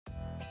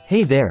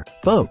Hey there,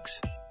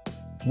 folks!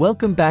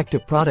 Welcome back to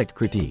Product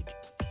Critique,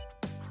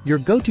 your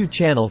go-to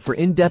channel for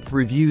in-depth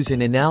reviews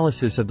and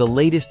analysis of the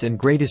latest and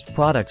greatest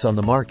products on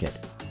the market.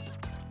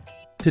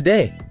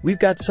 Today, we've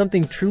got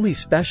something truly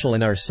special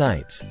in our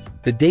sights,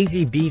 the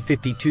Daisy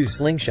B52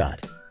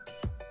 Slingshot.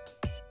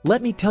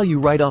 Let me tell you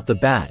right off the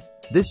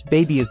bat, this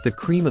baby is the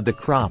cream of the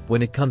crop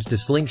when it comes to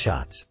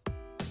slingshots.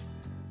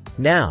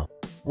 Now,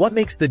 what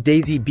makes the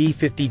Daisy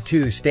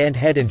B52 stand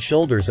head and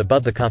shoulders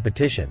above the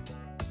competition?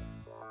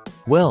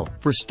 Well,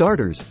 for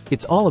starters,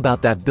 it's all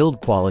about that build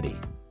quality.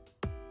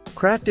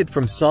 Crafted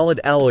from solid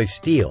alloy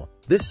steel,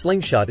 this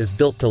slingshot is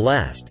built to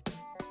last.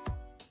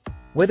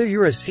 Whether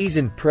you're a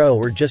seasoned pro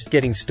or just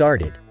getting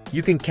started,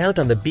 you can count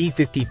on the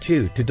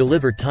B52 to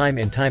deliver time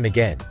and time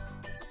again.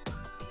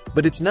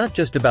 But it's not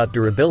just about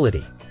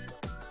durability.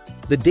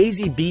 The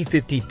Daisy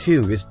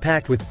B52 is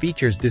packed with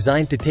features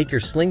designed to take your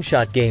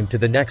slingshot game to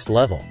the next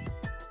level.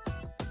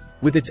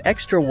 With its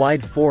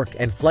extra-wide fork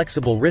and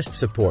flexible wrist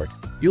support,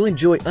 you'll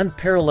enjoy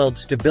unparalleled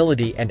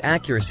stability and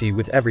accuracy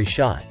with every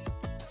shot.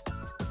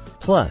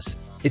 Plus,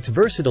 it's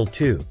versatile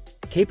too,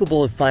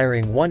 capable of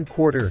firing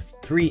 1/4,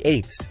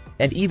 3/8,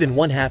 and even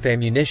 1/2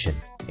 ammunition,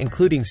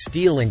 including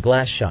steel and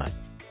glass shot.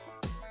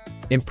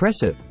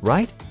 Impressive,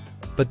 right?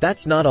 But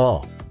that's not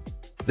all.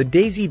 The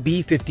Daisy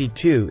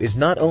B52 is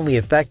not only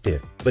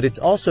effective, but it's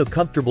also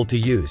comfortable to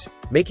use,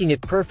 making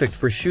it perfect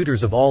for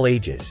shooters of all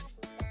ages.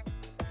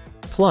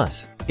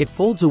 Plus, it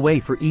folds away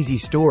for easy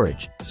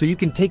storage, so you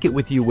can take it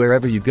with you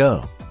wherever you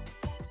go.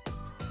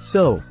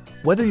 So,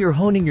 whether you're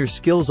honing your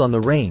skills on the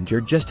range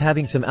or just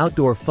having some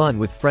outdoor fun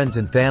with friends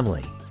and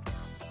family,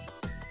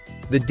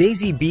 the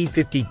Daisy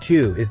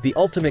B52 is the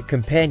ultimate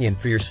companion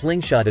for your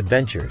slingshot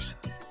adventures.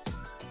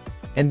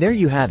 And there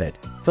you have it,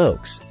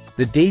 folks,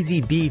 the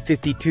Daisy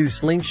B52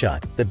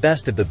 Slingshot, the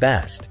best of the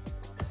best.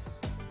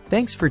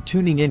 Thanks for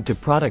tuning in to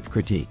Product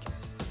Critique.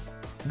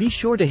 Be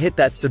sure to hit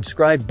that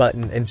subscribe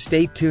button and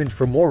stay tuned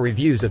for more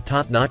reviews of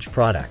top-notch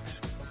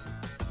products.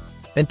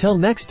 Until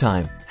next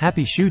time,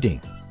 happy shooting!